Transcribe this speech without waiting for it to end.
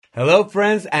Hello,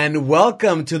 friends, and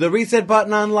welcome to the Reset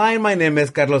Button Online. My name is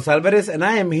Carlos Alvarez, and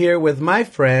I am here with my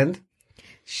friend,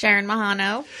 Sharon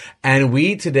Mahano. And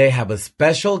we today have a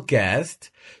special guest.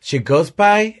 She goes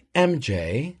by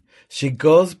MJ. She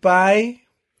goes by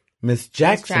Miss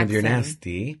Jackson, if you're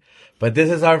nasty. But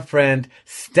this is our friend,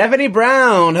 Stephanie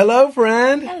Brown. Hello,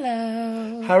 friend.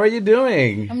 Hello. How are you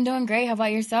doing? I'm doing great. How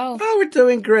about yourself? Oh, we're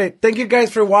doing great. Thank you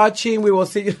guys for watching. We will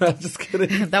see you. I'm just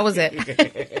kidding. That was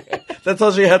it. That's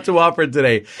all she had to offer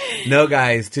today. No,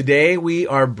 guys, today we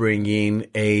are bringing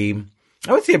I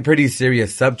would say a pretty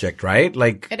serious subject, right?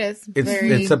 Like it is.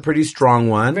 It's a pretty strong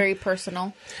one. Very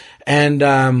personal. And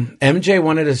MJ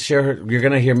wanted to share her. You're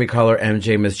going to hear me call her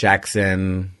MJ, Miss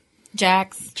Jackson.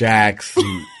 Jax.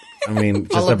 I mean,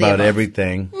 just about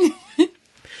everything.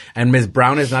 And Miss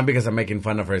Brown is not because I'm making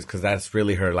fun of her, it's because that's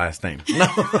really her last name. No.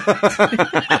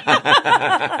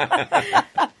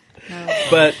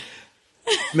 But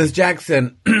Miss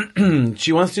Jackson,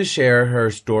 she wants to share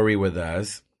her story with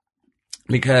us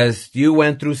because you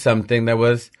went through something that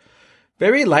was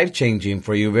very life-changing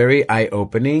for you, very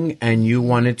eye-opening, and you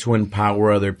wanted to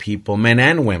empower other people, men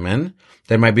and women,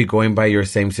 that might be going by your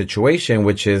same situation,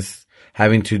 which is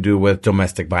having to do with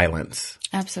domestic violence.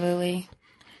 Absolutely.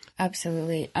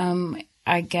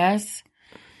 I guess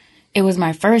it was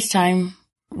my first time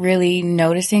really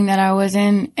noticing that I was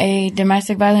in a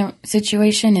domestic violence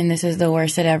situation, and this is the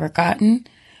worst it ever gotten,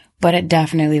 but it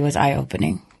definitely was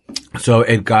eye-opening. So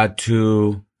it got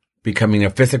to becoming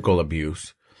a physical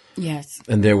abuse. Yes.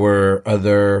 And there were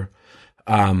other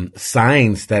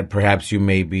signs that perhaps you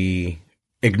maybe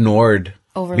ignored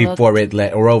before it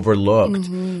overlooked,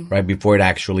 right? Before it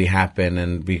actually happened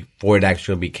and before it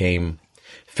actually became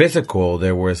physical.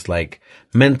 There was like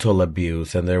mental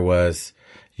abuse, and there was,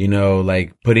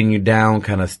 like putting you down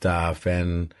kind of stuff.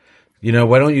 And,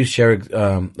 why don't you share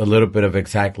a little bit of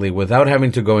exactly, without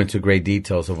having to go into great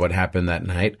details of what happened that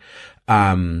night,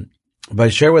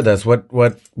 but share with us what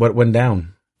went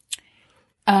down.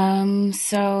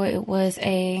 So it was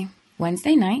a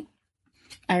Wednesday night.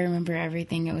 I remember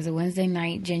everything. It was a Wednesday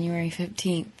night, January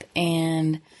 15th,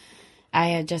 and I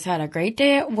had just had a great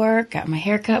day at work, got my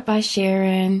hair cut by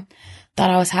Sharon,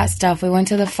 thought I was hot stuff. We went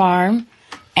to the farm,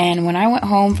 and when I went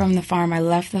home from the farm, I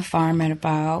left the farm at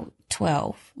about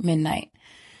 12 midnight.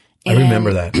 I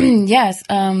remember that. Yes.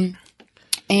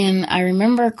 And I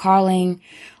remember calling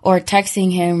or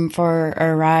texting him for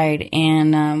a ride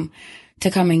and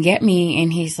to come and get me,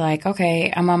 and he's like,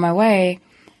 okay, I'm on my way.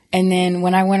 And then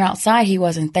when I went outside, he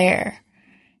wasn't there.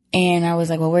 And I was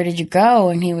like, well, where did you go?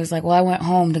 And he was like, well, I went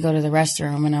home to go to the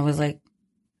restroom. And I was like,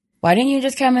 why didn't you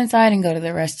just come inside and go to the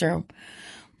restroom?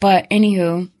 But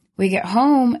anywho, we get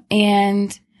home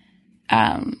and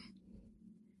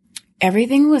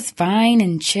everything was fine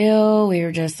and chill. We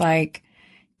were just like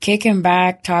kicking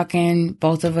back, talking.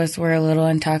 Both of us were a little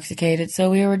intoxicated. So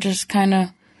we were just kind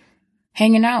of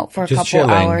hanging out for a couple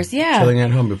hours. Yeah. Chilling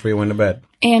at home before you went to bed.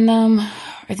 And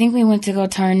I think we went to go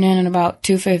turn in at about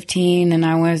 2:15, and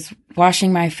I was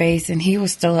washing my face, and he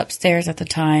was still upstairs at the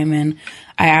time. And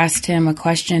I asked him a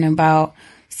question about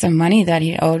some money that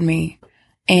he owed me,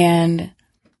 and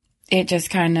it just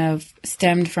kind of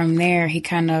stemmed from there. He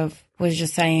kind of was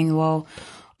just saying, well,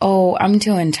 I'm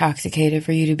too intoxicated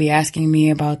for you to be asking me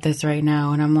about this right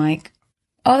now. And I'm like,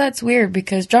 oh, that's weird,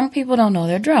 because drunk people don't know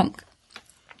they're drunk.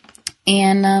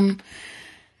 And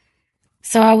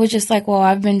so I was just like, well,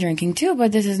 I've been drinking too,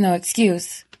 but this is no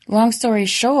excuse. Long story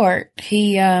short,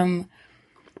 he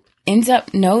ends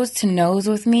up nose to nose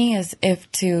with me as if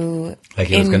to... Like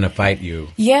he was going to fight you.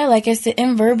 Yeah, like as to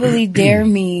verbally dare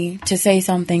me to say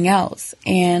something else.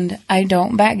 And I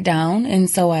don't back down, and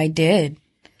so I did.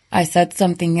 I said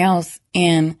something else,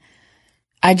 and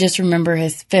I just remember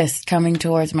his fist coming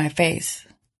towards my face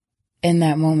in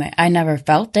that moment. I never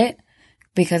felt it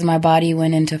because my body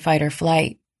went into fight or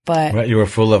flight. But right, you were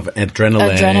full of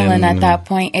adrenaline. Adrenaline at that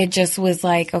point. It just was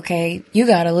like, okay, you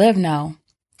gotta live now.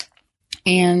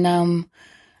 And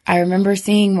I remember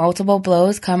seeing multiple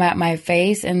blows come at my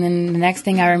face. And then the next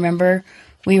thing I remember,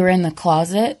 we were in the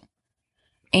closet.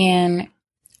 And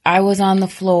I was on the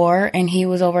floor and he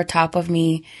was over top of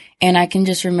me. And I can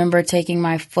just remember taking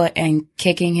my foot and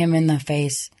kicking him in the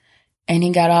face. And he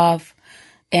got off.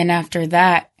 And after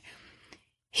that,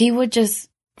 he would just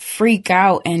freak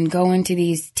out and go into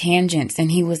these tangents.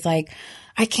 And he was like,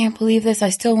 I can't believe this. I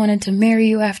still wanted to marry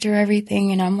you after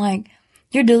everything. And I'm like,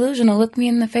 you're delusional. Look me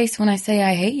in the face when I say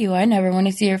I hate you. I never want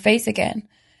to see your face again.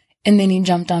 And then he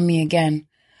jumped on me again.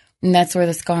 And that's where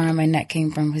the scar on my neck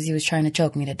came from, because he was trying to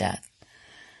choke me to death.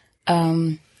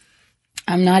 I'm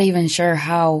not even sure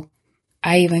how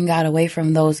I even got away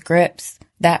from those grips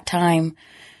that time.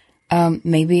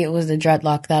 Maybe it was the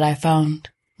dreadlock that I found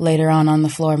later on the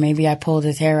floor. Maybe I pulled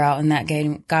his hair out and that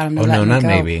got him to let me go. Oh, no, not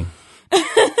maybe.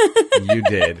 You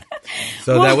did.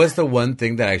 So that was the one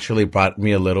thing that actually brought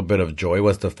me a little bit of joy,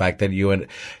 was the fact that you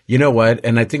know what?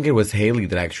 And I think it was Haley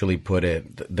that actually put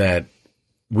it, that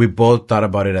we both thought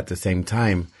about it at the same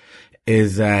time,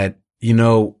 is that, you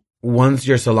know, once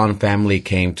your salon family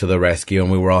came to the rescue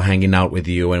and we were all hanging out with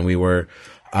you and we were,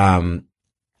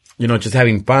 you know, just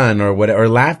having fun or whatever, or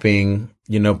laughing,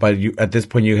 you know, but at this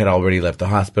point you had already left the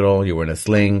hospital. You were in a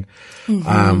sling.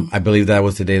 I believe that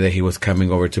was the day that he was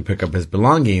coming over to pick up his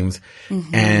belongings.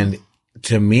 And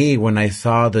to me, when I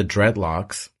saw the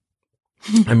dreadlocks,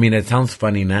 I mean, it sounds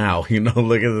funny now, you know,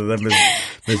 look at that.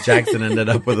 Miss Jackson ended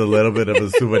up with a little bit of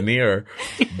a souvenir,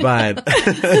 but,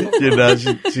 you know,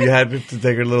 she had to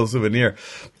take her little souvenir.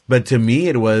 But to me,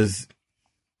 it was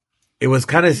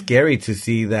kind of scary to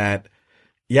see that.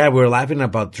 Yeah, we were laughing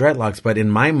about dreadlocks, but in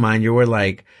my mind, you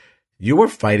were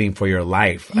fighting for your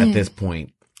life at this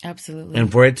point. Absolutely.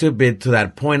 And for it to be to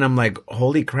that point, I'm like,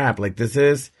 holy crap, like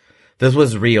this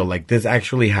was real. Like this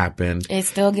actually happened. It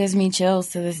still gives me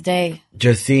chills to this day.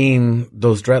 Just seeing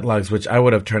those dreadlocks, which I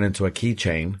would have turned into a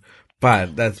keychain,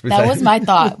 but that was my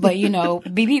thought. But you know,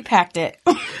 BB packed it.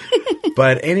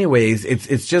 But anyways,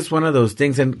 it's just one of those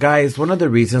things. And guys, one of the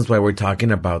reasons why we're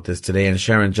talking about this today, and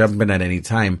Sharon, jump in at any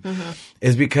time,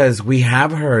 is because we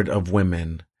have heard of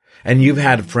women. And you've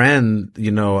had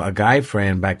you know, a guy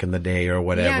friend back in the day or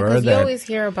whatever. Yeah, because you always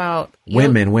hear about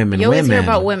women. You always hear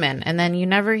about women, and then you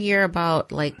never hear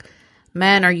about like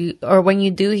men, or when you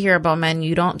do hear about men,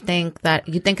 you think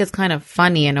it's kind of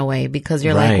funny in a way, because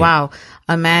you're like, wow,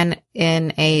 a man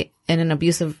in an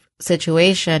abusive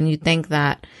situation, you think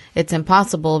that it's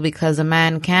impossible because a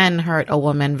man can hurt a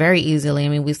woman very easily. I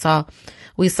mean, we saw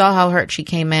how hurt she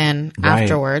came in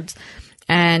afterwards,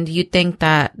 and you think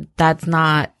that that's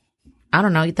not, I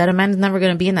don't know, that a man's never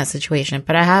going to be in that situation.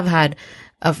 But I have had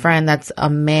a friend that's a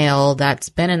male that's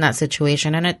been in that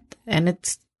situation, and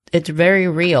it's very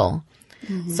real.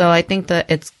 So I think that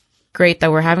it's great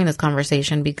that we're having this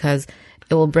conversation, because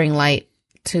it will bring light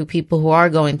to people who are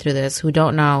going through this, who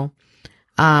don't know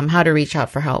how to reach out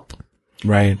for help.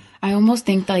 Right. I almost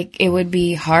think like it would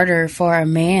be harder for a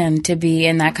man to be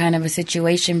in that kind of a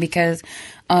situation, because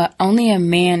only a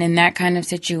man in that kind of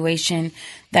situation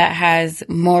that has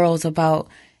morals about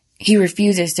he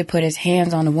refuses to put his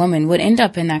hands on a woman would end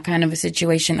up in that kind of a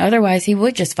situation. Otherwise, he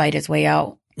would just fight his way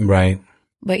out. Right.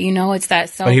 But you know, it's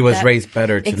that But he was raised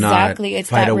better to not it's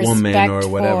fight that a woman or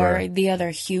whatever. For the other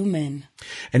human.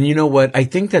 And you know what? I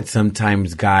think that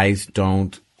sometimes guys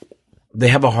they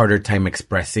have a harder time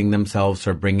expressing themselves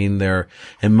or bringing their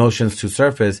emotions to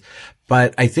surface.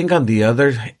 But I think on the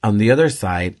other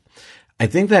side, I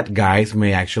think that guys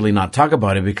may actually not talk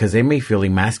about it because they may feel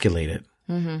emasculated.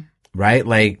 Right?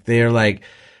 Like they're like,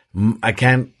 I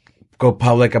can't go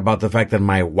public about the fact that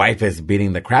my wife is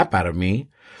beating the crap out of me.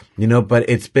 You know, but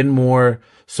it's been more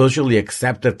socially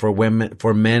accepted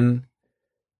for men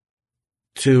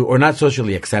to, or not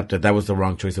socially accepted. That was the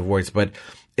wrong choice of words, but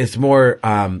it's more,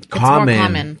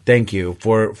 common. Thank you,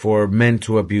 for men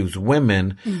to abuse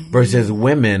women versus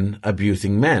women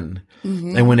abusing men.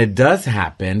 And when it does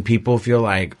happen, people feel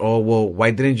like, oh, well,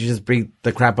 why didn't you just beat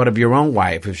the crap out of your own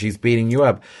wife if she's beating you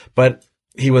up? But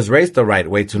he was raised the right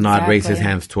way to not raise his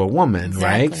hands to a woman,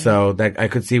 right? So that I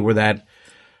could see where that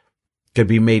could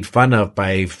be made fun of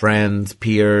by friends,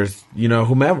 peers, you know,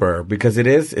 whomever, because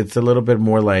it's a little bit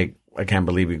more like, I can't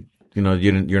believe you, you know,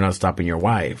 you're not stopping your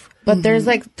wife. But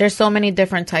there's so many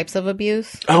different types of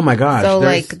abuse. Oh my gosh. So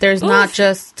there's not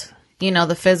just, you know,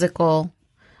 the physical,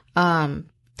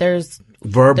 there's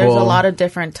verbal, there's a lot of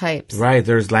different types. Right.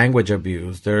 There's language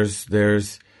abuse.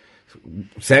 There's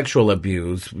sexual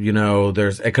abuse, you know,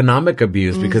 there's economic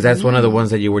abuse, because that's one of the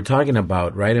ones that you were talking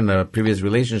about, right, in a previous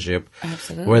relationship.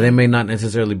 Absolutely. Where they may not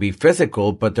necessarily be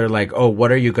physical, but they're like, oh,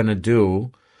 what are you going to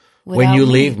do when you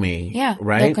leave me? Yeah.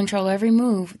 Right. They'll control every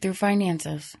move through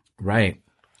finances. Right.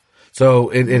 So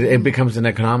it becomes an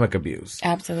economic abuse.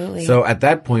 Absolutely. So at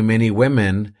that point, many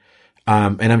women,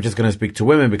 and I'm just going to speak to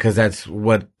women because that's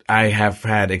what I have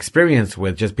had experience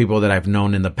with, just people that I've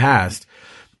known in the past.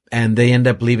 And they end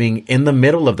up leaving in the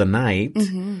middle of the night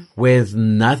with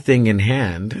nothing in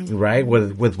hand, right?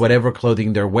 With whatever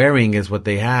clothing they're wearing is what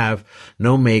they have.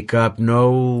 No makeup,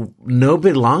 no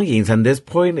belongings. And this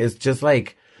point is just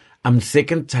like, I'm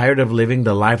sick and tired of living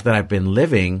the life that I've been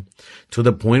living, to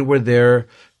the point where they're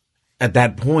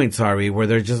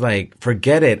just like,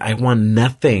 forget it. I want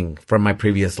nothing from my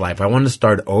previous life. I want to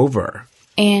start over.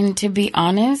 And to be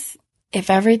honest, if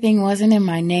everything wasn't in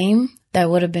my name, that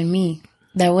would have been me.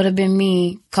 That would have been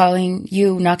me calling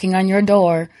you, knocking on your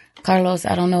door, Carlos,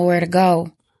 I don't know where to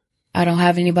go. I don't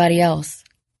have anybody else,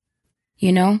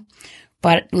 you know?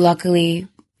 But luckily,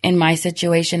 in my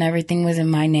situation, everything was in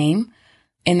my name,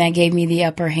 and that gave me the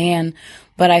upper hand.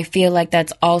 But I feel like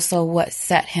that's also what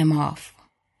set him off.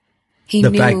 He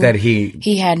knew fact that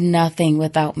he had nothing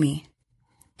without me.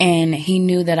 And he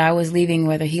knew that I was leaving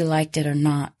whether he liked it or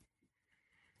not.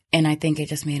 And I think it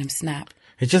just made him snap.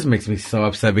 It just makes me so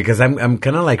upset because I'm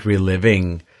kind of like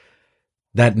reliving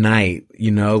that night,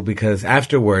 you know, because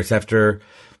afterwards, after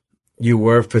you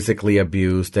were physically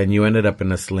abused and you ended up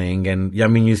in a sling, and I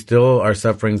mean, you still are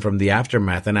suffering from the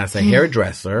aftermath. And as a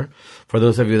hairdresser, for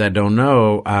those of you that don't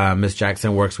know, Miss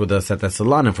Jackson works with us at the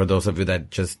salon. And for those of you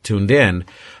that just tuned in,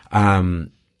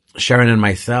 Sharon and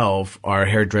myself are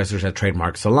hairdressers at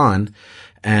Trademark Salon,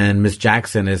 and Miss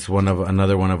Jackson is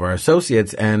another one of our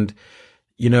associates. And,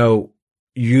 you know,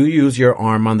 you use your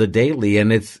arm on the daily,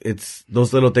 and it's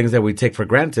those little things that we take for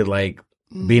granted, like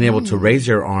being able to raise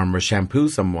your arm or shampoo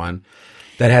someone,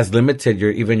 that has limited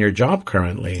your job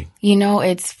currently. You know,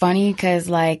 it's funny because,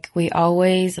 like, we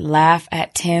always laugh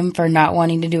at Tim for not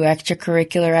wanting to do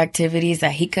extracurricular activities,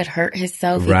 that he could hurt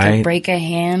himself, he could break a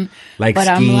hand. Like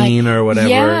skiing or whatever.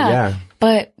 Yeah.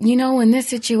 But, you know, when this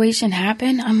situation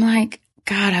happened, I'm like,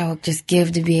 God, I would just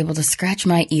give to be able to scratch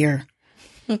my ear.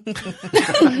 Like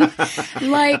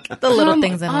the little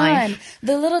things in life.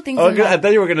 The little things in life. I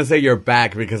thought you were going to say your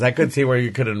back, because I could see where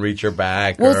you couldn't reach your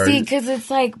back. Well, see, because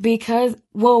it's like,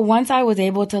 once I was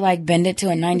able to like bend it to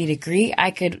a 90 degree,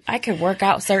 I could work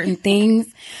out certain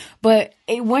things. But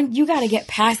you got to get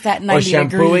past that 90 degree. Or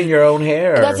shampooing your own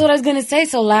hair. That's what I was going to say.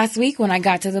 So last week when I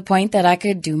got to the point that I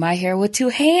could do my hair with two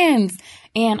hands,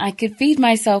 and I could feed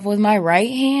myself with my right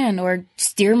hand or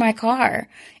steer my car.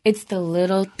 It's the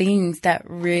little things that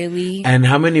really... And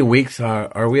how many weeks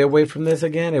are we away from this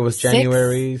again? It was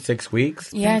January, 6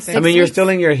 weeks? Yeah, 6 weeks. I mean, you're still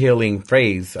in your healing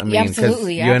phase. I mean, because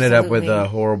you ended up with a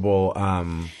horrible...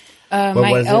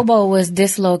 my elbow was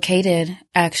dislocated,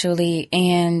 actually,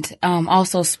 and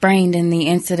also sprained in the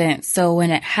incident. So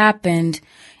when it happened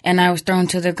and I was thrown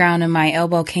to the ground and my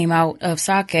elbow came out of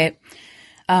socket...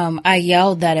 I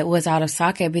yelled that it was out of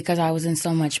socket because I was in so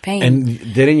much pain. And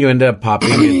didn't you end up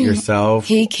popping it yourself?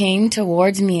 He came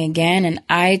towards me again, and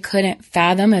I couldn't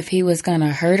fathom if he was going to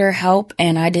hurt or help,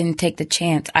 and I didn't take the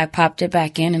chance. I popped it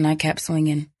back in, and I kept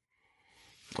swinging.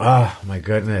 Oh, my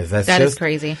goodness. That is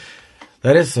crazy.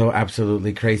 That is so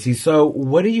absolutely crazy. So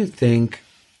what do you think,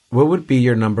 what would be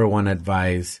your number one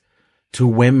advice to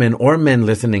women or men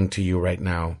listening to you right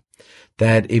now?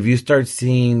 That if you start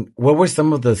seeing, what were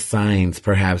some of the signs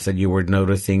perhaps that you were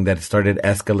noticing that started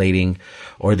escalating,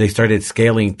 or they started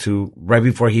scaling to right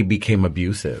before he became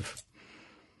abusive?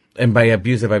 And by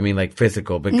abusive, I mean like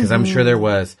physical, because I'm sure there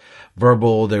was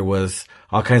verbal, there was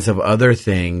all kinds of other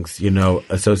things, you know,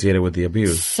 associated with the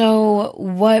abuse. So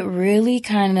what really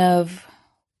kind of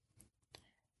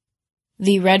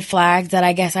the red flags that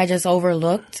I guess I just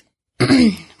overlooked,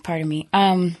 pardon me,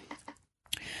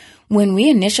 when we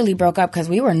initially broke up, because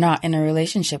we were not in a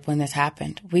relationship when this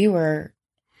happened. We were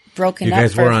broken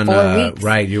up for 4 weeks.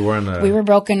 Right, you were on a... We were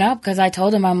broken up because I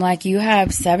told him, I'm like, you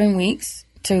have 7 weeks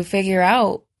to figure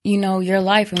out, you know, your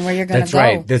life and where you're going to go.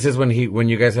 That's right. This is when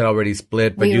you guys had already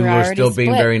split, but you were still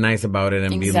being very nice about it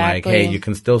and being like, hey, you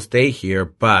can still stay here,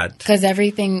 but... Because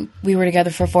we were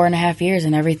together for 4.5 years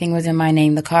and everything was in my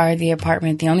name. The car, the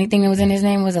apartment. The only thing that was in his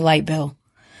name was a light bill.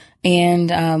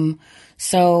 And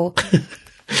so...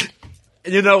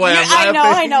 You know why I'm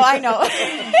laughing? I know.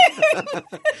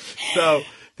 So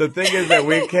the thing is that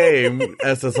we came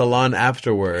as a salon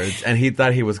afterwards, and he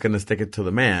thought he was going to stick it to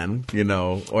the man, you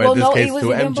know, or in this case to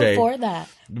MJ. Even before that.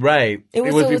 Right. It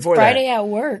was Friday at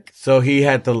work. So he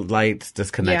had the lights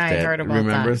disconnected. Yeah, I heard about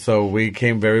remember? that. So we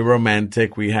came very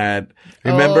romantic. We had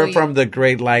from the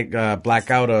great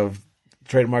blackout of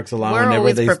Trademark Salon. We're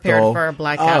always prepared for a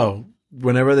blackout. Oh.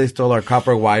 Whenever they stole our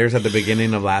copper wires at the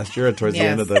beginning of last year or towards the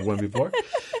end of the one before.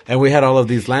 And we had all of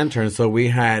these lanterns. So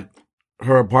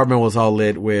her apartment was all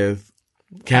lit with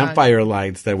campfire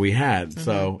lights that we had. Mm-hmm.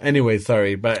 So anyway,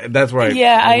 sorry, but that's right.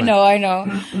 Yeah, I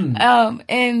know.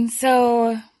 And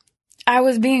so I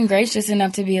was being gracious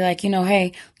enough to be like, you know,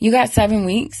 hey, you got 7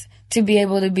 weeks to be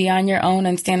able to be on your own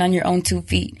and stand on your own 2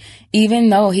 feet. Even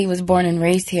though he was born and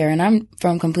raised here and I'm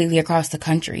from completely across the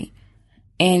country.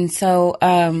 And so,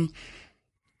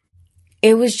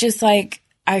 it was just like,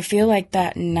 I feel like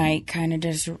that night kind of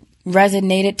just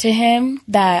resonated to him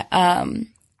that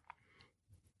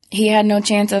he had no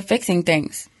chance of fixing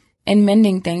things and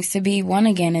mending things to be one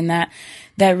again. And that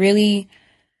really,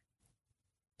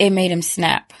 it made him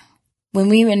snap. When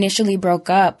we initially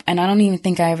broke up, and I don't even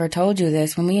think I ever told you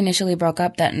this, when we initially broke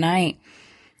up that night,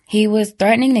 he was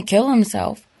threatening to kill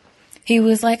himself. He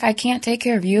was like, I can't take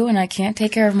care of you and I can't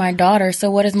take care of my daughter.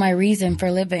 So what is my reason for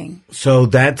living? So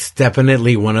that's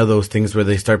definitely one of those things where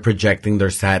they start projecting their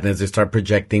sadness. They start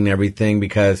projecting everything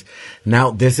because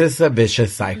now this is a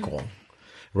vicious cycle,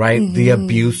 right? Mm-hmm. The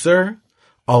abuser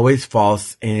always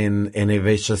falls in a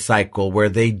vicious cycle where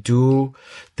they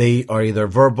are either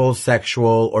verbal,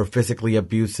 sexual, or physically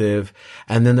abusive.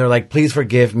 And then they're like, please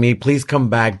forgive me. Please come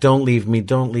back. Don't leave me.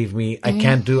 Don't leave me. I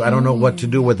don't know what to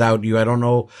do without you. I don't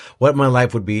know what my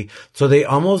life would be. So they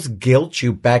almost guilt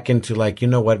you back into like, you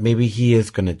know what? Maybe he is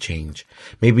going to change.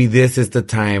 Maybe this is the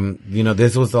time,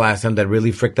 this was the last time that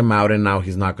really freaked him out and now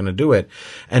he's not going to do it.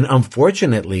 And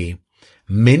unfortunately,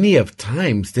 many of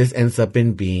times this ends up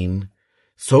in being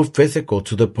so physical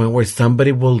to the point where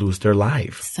somebody will lose their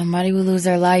life. Somebody will lose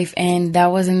their life. And that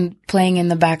wasn't playing in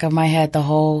the back of my head the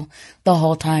whole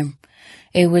time.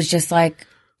 It was just like,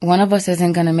 one of us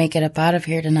isn't going to make it up out of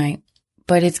here tonight,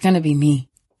 but it's going to be me.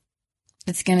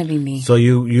 It's going to be me. So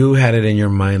you had it in your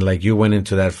mind, like you went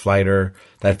into that fight or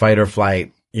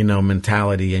flight,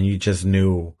 mentality, and you just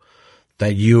knew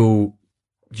that you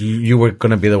were going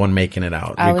to be the one making it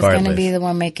out. I was going to be the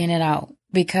one making it out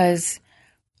because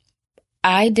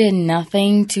I did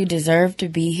nothing to deserve to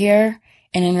be here.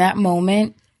 And in that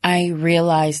moment, I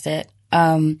realized it.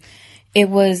 It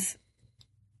was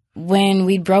when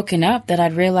we'd broken up that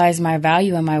I'd realized my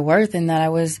value and my worth, and that I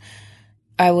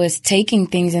was taking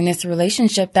things in this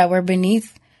relationship that were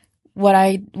beneath what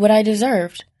I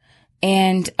deserved.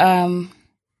 And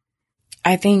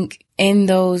I think in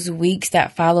those weeks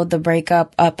that followed the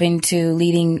breakup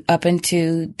leading up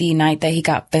into the night that he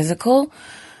got physical,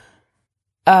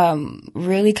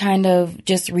 really kind of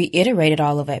just reiterated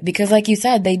all of it. Because like you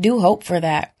said, they do hope for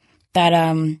that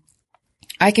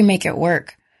I can make it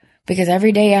work. Because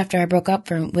every day after I broke up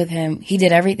with him, he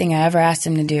did everything I ever asked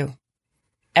him to do.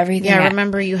 Everything. Yeah, I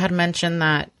remember you had mentioned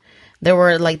that there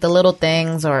were like the little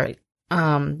things or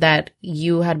that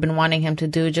you had been wanting him to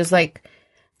do, just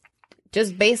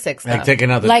basic stuff. Like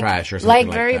taking out the trash or something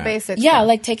like very that. basic Yeah, stuff.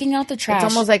 like taking out the trash.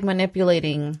 It's almost like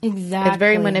manipulating. Exactly. It's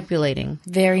very manipulating.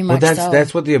 Very much so.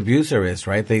 That's what the abuser is,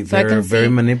 right? They're very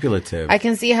manipulative. I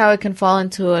can see how it can fall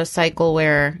into a cycle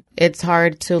where it's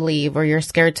hard to leave or you're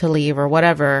scared to leave or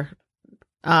whatever,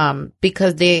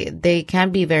 because they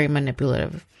can be very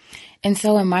manipulative. And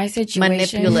so in my situation...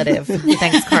 Manipulative.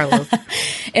 Thanks, Carlos.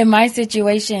 In my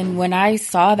situation, when I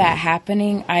saw that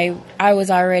happening, I was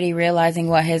already realizing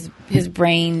what his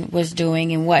brain was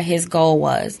doing and what his goal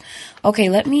was. Okay,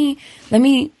 let me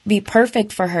be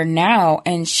perfect for her now,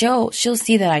 and she'll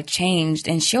see that I changed,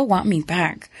 and she'll want me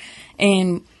back.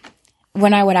 And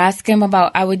when I would ask him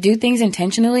I would do things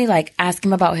intentionally, like ask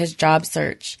him about his job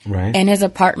search, right, and his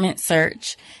apartment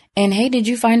search. And, hey, did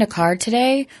you find a car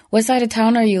today? What side of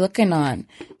town are you looking on?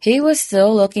 He was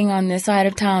still looking on this side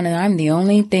of town, and I'm the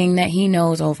only thing that he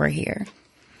knows over here.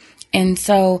 And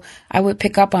so I would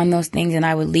pick up on those things, and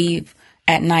I would leave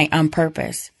at night on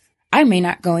purpose. I may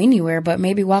not go anywhere, but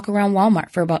maybe walk around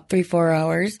Walmart for about 3-4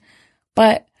 hours.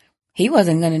 But he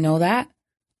wasn't going to know that.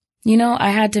 I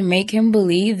had to make him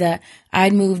believe that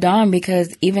I'd moved on,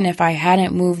 because even if I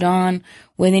hadn't moved on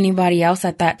with anybody else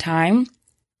at that time,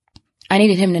 I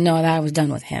needed him to know that I was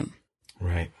done with him.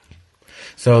 Right.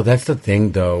 So that's the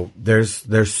thing, though. There's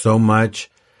so much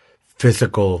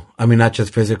physical, not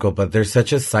just physical, but there's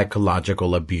such a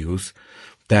psychological abuse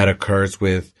that occurs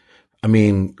with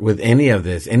any of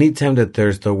this. Anytime that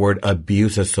there's the word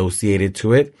abuse associated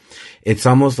to it, it's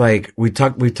almost like we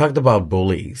talked about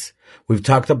bullies. We've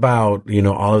talked about,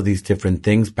 all of these different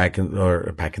things back in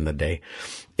the day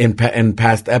in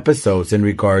past episodes in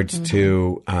regards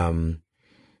to,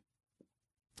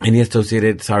 any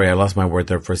associated, sorry, I lost my word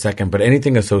there for a second, but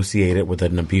anything associated with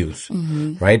an abuse,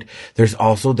 right? There's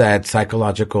also that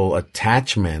psychological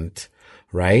attachment,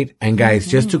 right? And guys,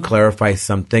 just to clarify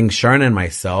something, Sharon and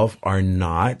myself are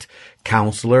not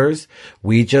counselors.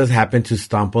 We just happened to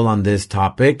stumble on this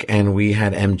topic, and we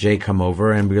had MJ come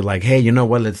over and we were like, hey, you know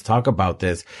what? Let's talk about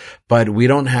this. But we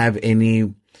don't have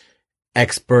any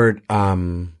expert,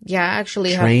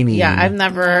 training. I've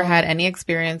never had any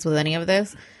experience with any of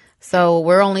this. So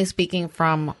we're only speaking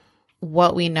from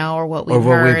what we know or what we've heard.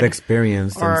 Or what we've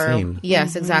experienced and seen.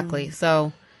 Yes, exactly.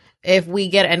 So if we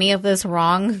get any of this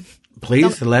wrong,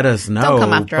 please let us know. Don't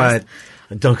come after us.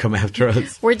 Don't come after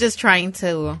us. We're just trying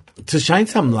to shine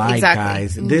some light,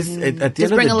 guys. This at the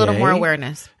just end bring of the a little day, more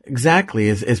awareness. Exactly.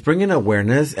 It's bringing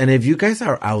awareness. And if you guys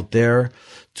are out there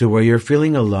to where you're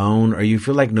feeling alone or you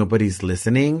feel like nobody's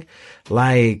listening,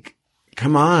 like,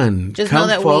 come on, just come know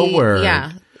that forward.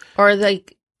 Or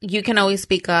you can always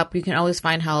speak up. You can always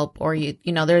find help, or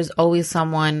there's always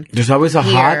someone. There's always a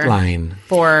hotline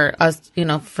for us,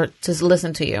 to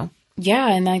listen to you. Yeah,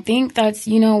 and I think that's,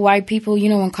 why people,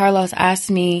 when Carlos asked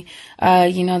me,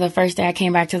 the first day I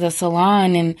came back to the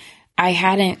salon and I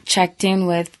hadn't checked in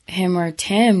with him or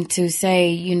Tim to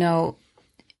say,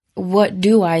 what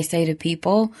do I say to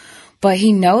people? But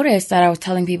he noticed that I was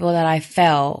telling people that I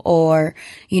fell or,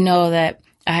 that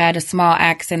I had a small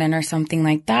accident or something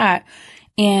like that.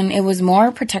 And it was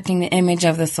more protecting the image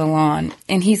of the salon.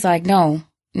 And he's like, no.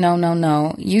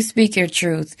 You speak your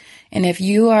truth. And if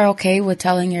you are okay with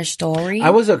telling your story. I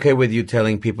was okay with you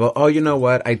telling people, oh, you know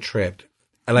what? I tripped.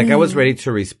 Like, I was ready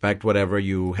to respect whatever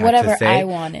you had to say. I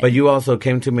wanted. But you also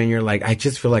came to me and you're like, I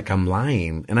just feel like I'm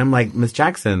lying. And I'm like, Miss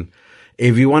Jackson,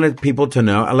 if you wanted people to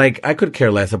know, like, I could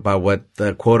care less about what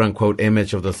the quote unquote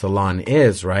image of the salon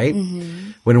is, right?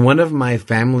 Mm-hmm. When one of my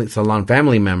salon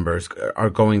family members are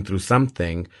going through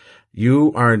something,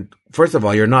 you are, first of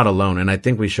all, you're not alone. And I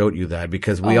think we showed you that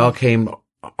because we all came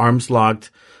arms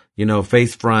locked,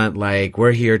 face front, like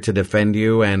we're here to defend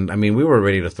you. And I mean, we were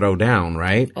ready to throw down,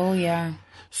 right? Oh, yeah.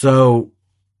 So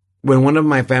when one of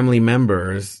my family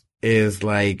members is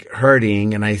like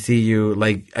hurting and I see you,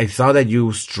 like I saw that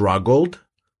you struggled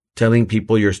telling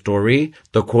people your story,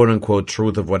 the quote unquote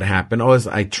truth of what happened. Oh,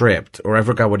 I tripped or I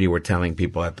forgot what you were telling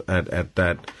people at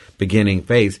that beginning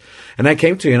phase. And I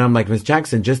came to you and I'm like, Miss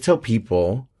Jackson, just tell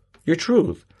people your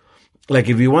truth. Like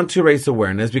if you want to raise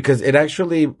awareness, because it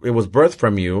was birthed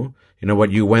from you,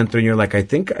 what you went through and you're like, I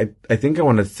think I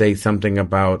want to say something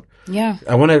about,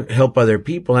 I want to help other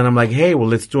people. And I'm like, hey, well,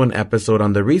 let's do an episode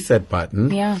on the reset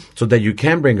button. Yeah. So that you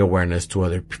can bring awareness to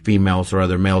other females or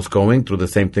other males going through the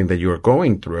same thing that you are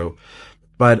going through.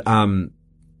 But,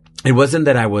 it wasn't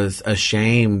that I was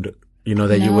ashamed,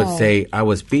 that you would say I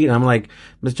was beat. I'm like,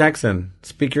 Miss Jackson,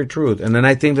 speak your truth. And then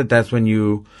I think that that's when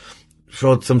you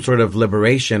felt some sort of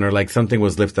liberation or like something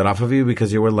was lifted off of you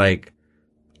because you were like,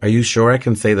 are you sure I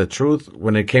can say the truth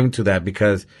when it came to that?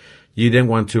 Because you didn't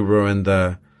want to ruin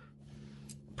the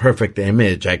perfect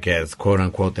image, I guess, quote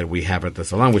unquote, that we have at the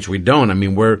salon, which we don't. I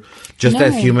mean, we're just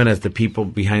as human as the people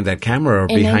behind that camera or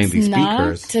behind these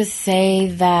speakers. Not to say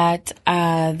that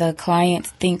the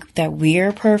clients think that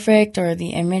we're perfect or the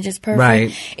image is perfect.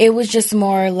 Right. It was just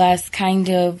more or less kind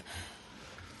of,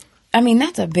 I mean,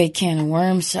 that's a big can of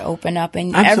worms to open up,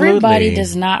 and everybody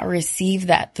does not receive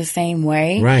that the same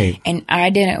way. Right. And I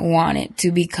didn't want it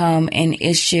to become an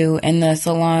issue in the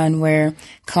salon where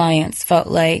clients felt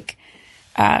like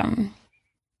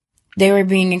they were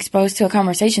being exposed to a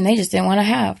conversation they just didn't want to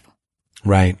have.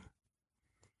 Right.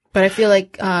 But I feel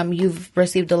like you've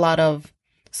received a lot of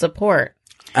support.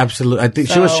 Absolutely. I think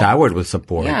she was showered with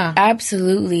support. Yeah,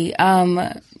 absolutely.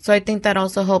 So I think that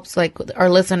also helps like our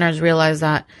listeners realize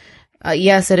that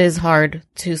yes, it is hard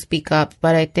to speak up,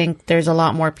 but I think there's a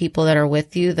lot more people that are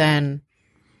with you than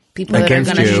people that are going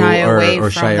to shy away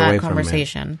from that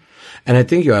conversation. And I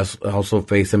think you also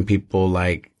face some people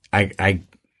like,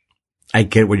 I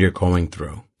get what you're going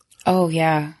through. Oh,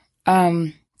 yeah.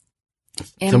 Some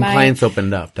clients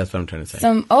opened up. That's what I'm trying to say.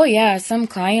 Some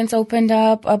clients opened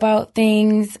up about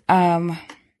things.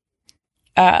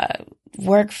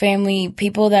 Work, family,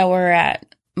 people that were at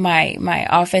my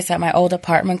office at my old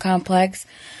apartment complex.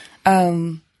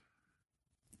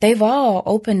 They've all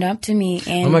opened up to me.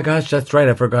 And oh my gosh, that's right.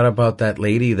 I forgot about that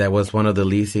lady that was one of the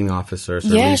leasing officers.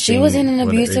 Yeah, she was in an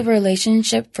abusive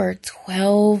relationship for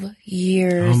 12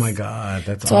 years. Oh my God,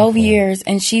 that's 12 awful. years.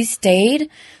 And she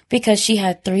stayed because she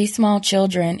had 3 small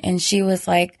children. And she was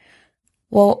like,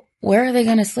 well, where are they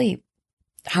going to sleep?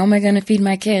 How am I going to feed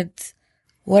my kids?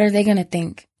 What are they going to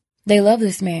think? They love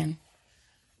this man.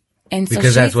 And so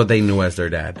because that's what they knew as their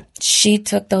dad. She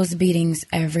took those beatings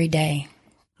every day.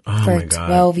 Oh for my God.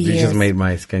 12 years. You just made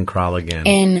my skin crawl again.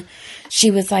 And she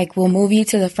was like, we'll move you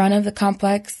to the front of the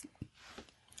complex.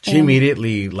 She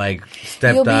immediately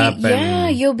stepped up. Yeah,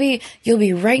 you'll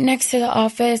be right next to the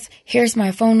office. Here's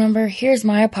my phone number. Here's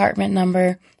my apartment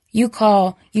number. You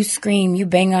call, you scream, you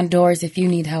bang on doors if you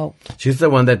need help. She's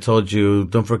the one that told you,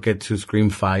 don't forget to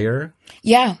scream fire.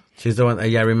 Yeah. She's the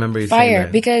one. Yeah, I remember you saying that.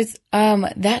 Fire, because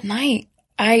that night,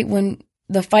 when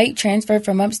the fight transferred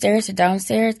from upstairs to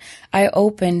downstairs, I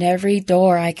opened every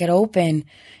door I could open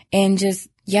and just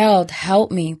yelled,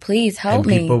 help me, please help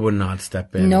me. People would not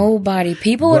step in. Nobody.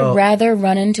 People would rather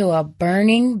run into a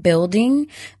burning building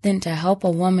than to help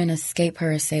a woman escape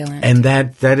her assailant. And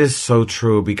that is so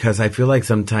true, because I feel like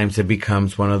sometimes it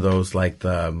becomes one of those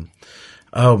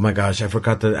oh my gosh, I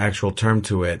forgot the actual term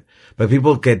to it. But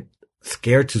people get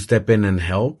scared to step in and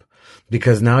help.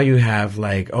 Because now you have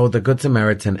like, the Good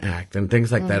Samaritan Act and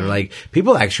things like that. Like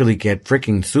people actually get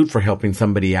freaking sued for helping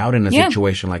somebody out in a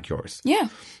situation like yours. Yeah.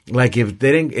 Like if it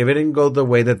didn't go the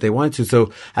way that they wanted to.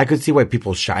 So I could see why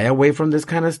people shy away from this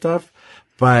kind of stuff.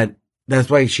 But that's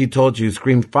why she told you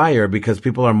scream fire, because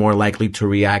people are more likely to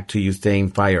react to you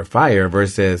saying fire, fire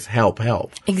versus help,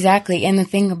 help. Exactly. And the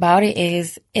thing about it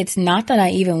is, it's not that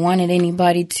I even wanted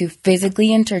anybody to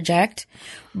physically interject,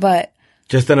 but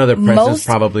just another presence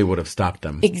probably would have stopped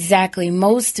them. Exactly.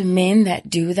 Most men that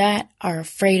do that are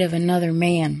afraid of another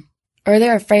man, or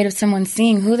they're afraid of someone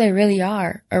seeing who they really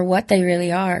are or what they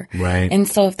really are. Right. And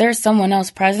so if there's someone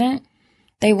else present,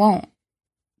 they won't.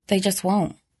 They just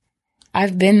won't.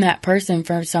 I've been that person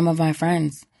for some of my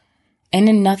friends, and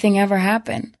then nothing ever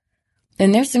happened.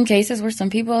 And there's some cases where some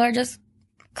people are just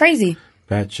crazy.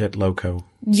 Batshit loco.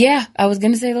 Yeah, I was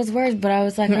going to say those words, but I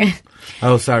was like,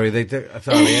 oh, sorry.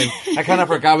 Sorry. I kind of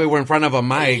forgot we were in front of a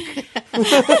mic.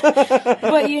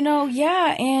 But,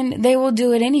 yeah, and they will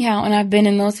do it anyhow. And I've been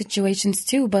in those situations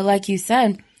too. But like you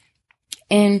said,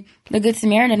 in the Good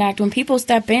Samaritan Act, when people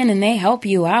step in and they help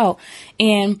you out,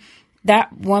 and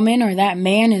that woman or that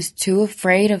man is too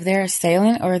afraid of their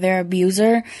assailant or their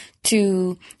abuser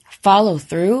to follow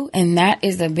through, and that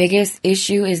is the biggest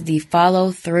issue, is the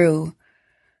follow through.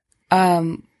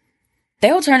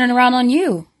 They'll turn it around on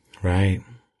you. Right.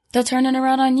 They'll turn it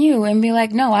around on you and be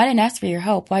like, no, I didn't ask for your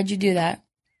help. Why'd you do that?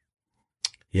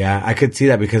 Yeah, I could see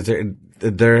that, because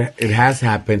it has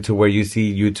happened to where you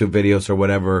see YouTube videos or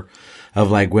whatever of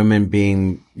like women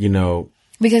being,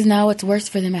 because now it's worse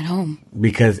for them at home.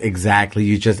 Because exactly,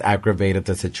 you just aggravated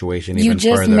the situation even further.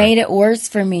 You just made it worse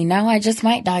for me. Now I just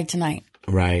might die tonight.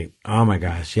 Right. Oh my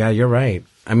gosh. Yeah, you're right.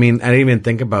 I mean, I didn't even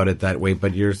think about it that way,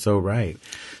 but you're so right.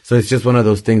 So it's just one of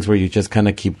those things where you just kind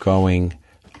of keep going,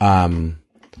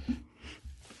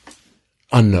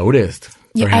 unnoticed.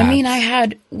 Yeah, I mean,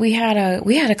 we had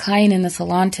a client in the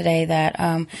salon today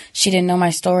that, she didn't know my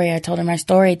story. I told her my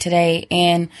story today,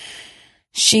 and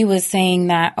she was saying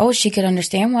that, she could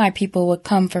understand why people would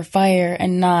come for fire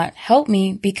and not help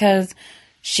me, because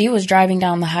she was driving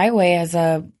down the highway as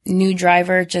a new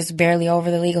driver, just barely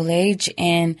over the legal age,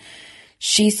 and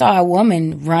she saw a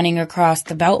woman running across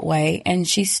the beltway, and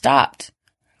she stopped.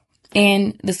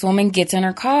 And this woman gets in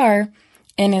her car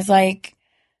and is like,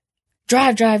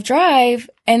 drive, drive, drive.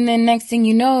 And then next thing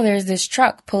you know, there's this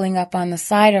truck pulling up on the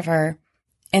side of her.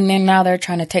 And then now they're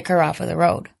trying to take her off of the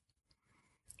road.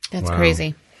 That's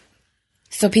crazy.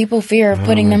 So people fear of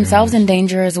putting themselves in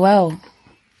danger as well.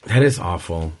 That is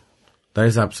awful. That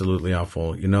is absolutely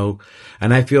awful,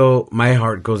 and I feel my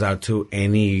heart goes out to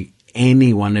any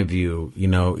one of you,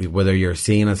 whether you're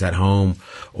seeing us at home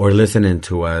or listening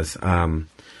to us,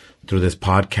 through this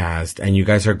podcast, and you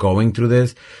guys are going through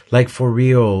this, like for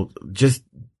real, just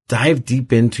dive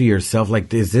deep into yourself.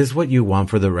 Like, is this what you want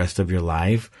for the rest of your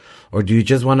life? Or do you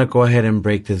just want to go ahead and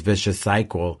break this vicious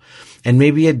cycle? And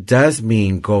maybe it does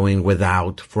mean going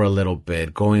without for a little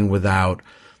bit, going without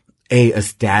a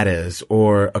status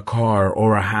or a car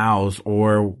or a house,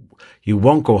 or you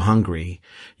won't go hungry.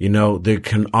 There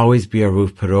can always be a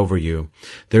roof put over you.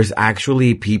 There's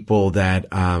actually people that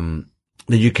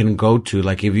you can go to.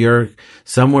 Like if you're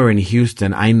somewhere in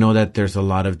Houston, I know that there's a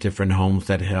lot of different homes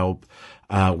that help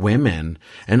women,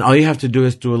 and all you have to do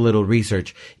is do a little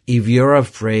research. If you're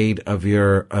afraid of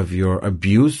your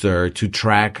abuser to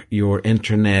track your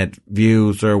internet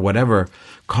views or whatever,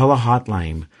 call a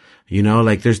hotline.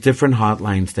 Like there's different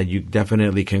hotlines that you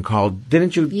definitely can call.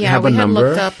 Didn't you have a number? Yeah, we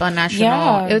had looked up a national.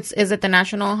 Yeah. Is it the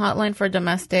national hotline for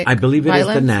domestic I believe it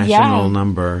violence? Is the national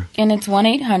number. And it's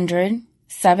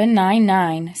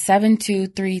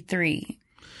 1-800-799-7233.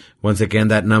 Once again,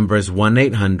 that number is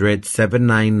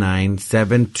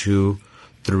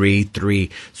 1-800-799-7233.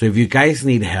 So if you guys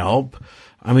need help,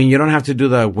 I mean, you don't have to do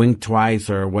the wink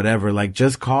twice or whatever. Like,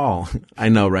 just call. I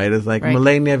know, right? It's like, right.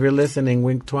 Melania, if you're listening,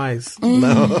 wink twice.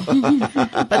 No.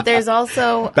 But there's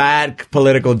also... Bad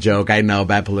political joke. I know,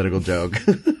 bad political joke.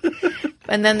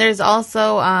 And then there's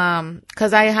also,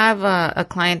 cause I have a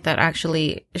client that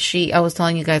actually, I was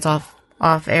telling you guys off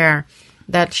air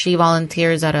that she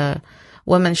volunteers at a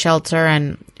women's shelter,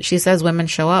 and she says women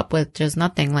show up with just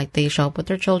nothing. Like they show up with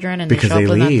their children and because they show up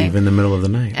with leave nothing. In the middle of the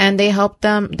night. And they help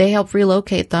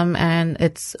relocate them, and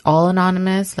it's all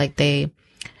anonymous. Like they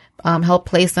help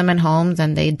place them in homes,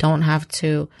 and they don't have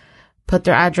to put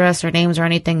their address or names or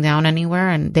anything down anywhere,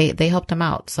 and they help them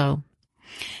out. So,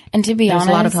 and to be honest,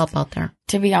 there's a lot of help out there.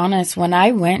 To be honest, when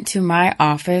I went to my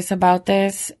office about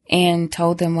this and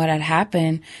told them what had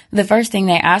happened, the first thing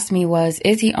they asked me was,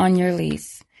 "Is he on your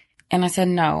lease?" And I said,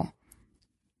 no.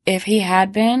 If he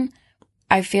had been,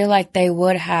 I feel like they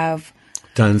would have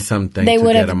done something. They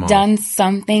would have done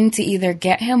something to either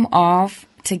get him off,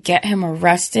 to get him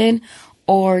arrested,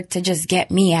 or to just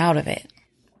get me out of it.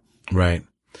 Right.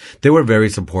 They were very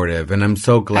supportive, and I'm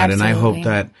so glad. Absolutely. And I hope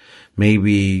that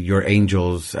maybe your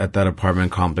angels at that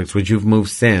apartment complex, which you've moved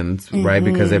since, right?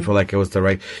 Because I feel like it was the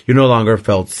right, you no longer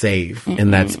felt safe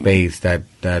in that space that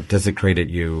desecrated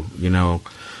you, you know.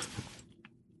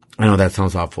 I know that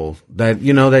sounds awful. That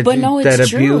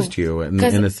abused you in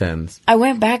a sense. I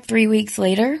went back 3 weeks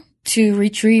later to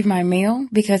retrieve my mail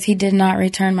because he did not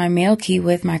return my mail key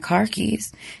with my car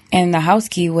keys and the house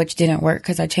key, which didn't work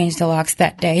because I changed the locks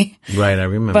that day. Right, I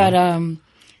remember. But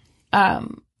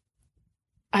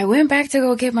I went back to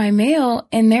go get my mail,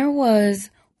 and there was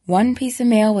one piece of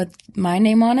mail with my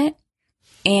name on it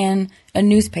and a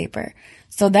newspaper.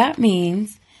 So that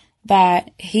means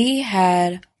that he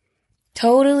had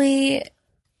totally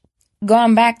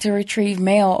gone back to retrieve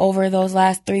mail over those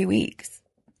last 3 weeks.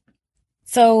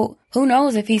 So who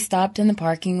knows if he stopped in the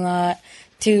parking lot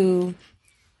to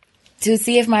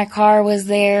see if my car was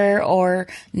there or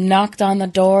knocked on the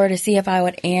door to see if I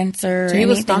would answer. So he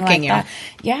was stalking you.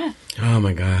 Yeah. Oh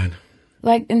my God.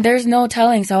 Like, and there's no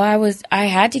telling. So I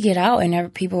had to get out,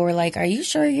 and people were like, "Are you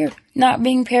sure you're not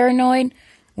being paranoid?"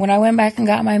 When I went back and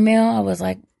got my mail, I was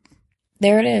like,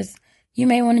 there it is. You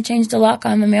may want to change the lock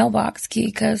on the mailbox key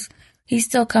because he's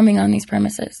still coming on these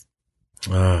premises.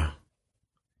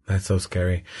 That's so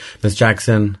scary. Ms.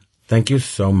 Jackson, thank you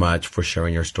so much for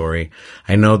sharing your story.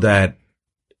 I know that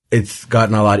it's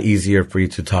gotten a lot easier for you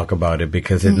to talk about it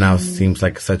because it now seems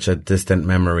like such a distant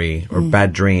memory or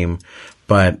bad dream,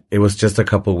 but it was just a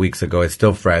couple weeks ago. It's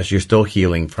still fresh. You're still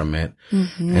healing from it.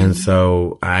 And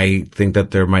so I think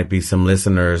that there might be some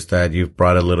listeners that you've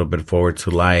brought a little bit forward to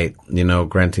light, you know,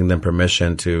 granting them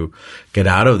permission to get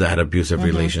out of that abusive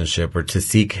relationship or to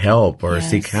seek help or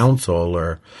seek counsel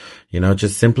or, you know,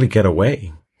 just simply get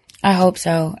away. I hope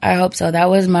so. That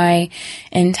was my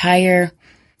entire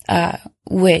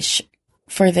wish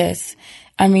for this.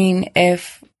 I mean,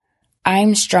 if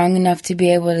I'm strong enough to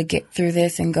be able to get through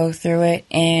this and go through it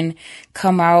and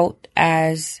come out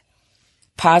as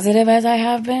positive as I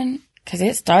have been, because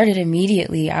it started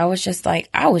immediately. I was just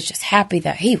happy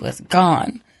that he was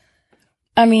gone.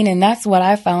 I mean, and that's what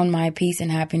I found my peace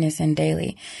and happiness in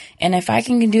daily. And if I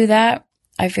can do that,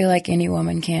 I feel like any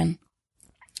woman can.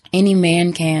 Any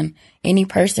man can. Any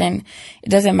person. It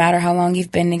doesn't matter how long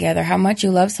you've been together, how much you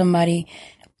love somebody.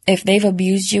 If they've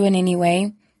abused you in any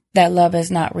way, that love is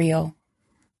not real.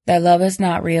 That love is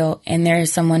not real, and there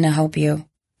is someone to help you.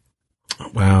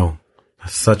 Wow.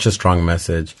 Such a strong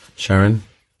message. Sharon?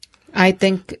 I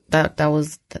think that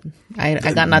was, I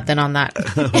got nothing on that.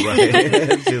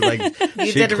 Right. She's like,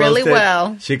 you did really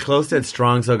well. She closed it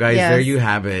strong. So guys, there you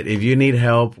have it. If you need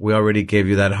help, we already gave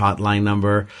you that hotline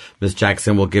number. Ms.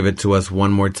 Jackson will give it to us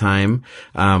one more time.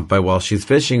 But while she's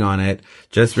fishing on it,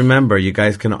 just remember, you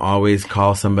guys can always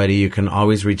call somebody. You can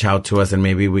always reach out to us and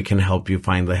maybe we can help you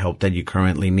find the help that you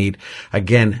currently need.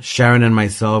 Again, Sharon and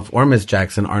myself or Ms.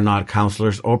 Jackson are not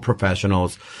counselors or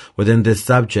professionals within this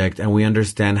subject, and we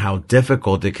understand how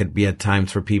difficult it could be at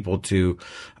times for people to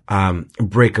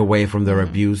break away from their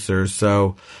abusers.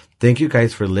 So thank you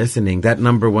guys for listening. That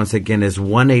number, once again, is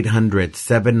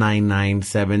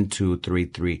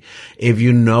 1-800-799-7233. If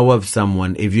you know of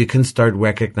someone, if you can start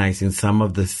recognizing some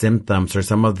of the symptoms or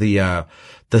some of the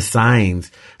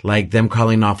signs, like them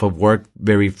calling off of work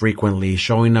very frequently,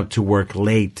 showing up to work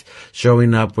late,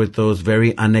 showing up with those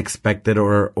very unexpected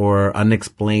or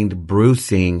unexplained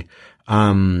bruising,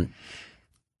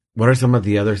 what are some of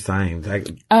the other signs?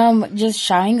 Just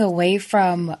shying away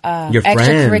from your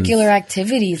extracurricular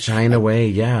activities. Shying away,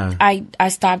 yeah. I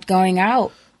stopped going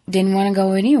out. Didn't want to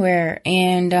go anywhere.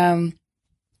 And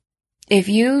if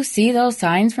you see those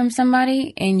signs from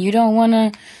somebody and you don't want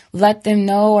to let them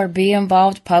know or be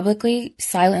involved publicly,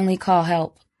 silently call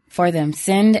help for them.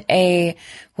 Send a,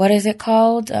 what is it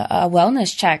called? A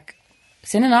wellness check.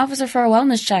 Send an officer for a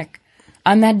wellness check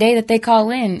on that day that they call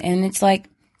in. And it's like,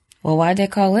 well, why'd they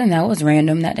call in? That was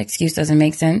random. That excuse doesn't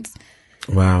make sense.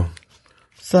 Wow.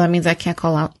 So that means I can't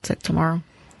call out sick tomorrow?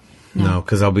 No,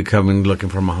 because I'll be coming looking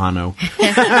for Mahano.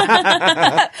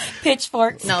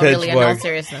 Pitchforks. No, really, in all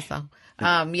seriousness, though.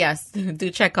 Yes, do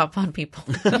check up on people.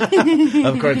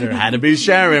 Of course, there had to be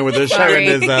Sharon with her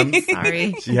Sharonism.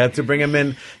 Sorry. She had to bring him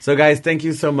in. So, guys, thank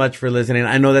you so much for listening.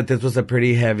 I know that this was a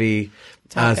pretty heavy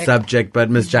subject, but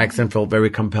Ms. Jackson felt very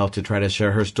compelled to try to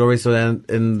share her story. So then,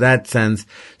 in that sense,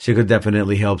 she could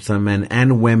definitely help some men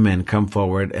and women come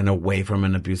forward and away from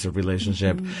an abusive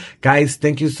relationship. Guys,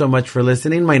 thank you so much for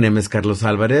listening. My name is Carlos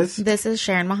Alvarez. This is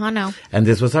Sharon Mahano. And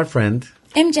this was our friend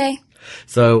MJ.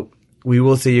 So We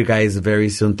will see you guys very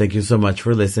soon. Thank you so much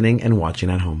for listening and watching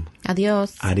at home.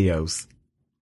 Adios. Adios.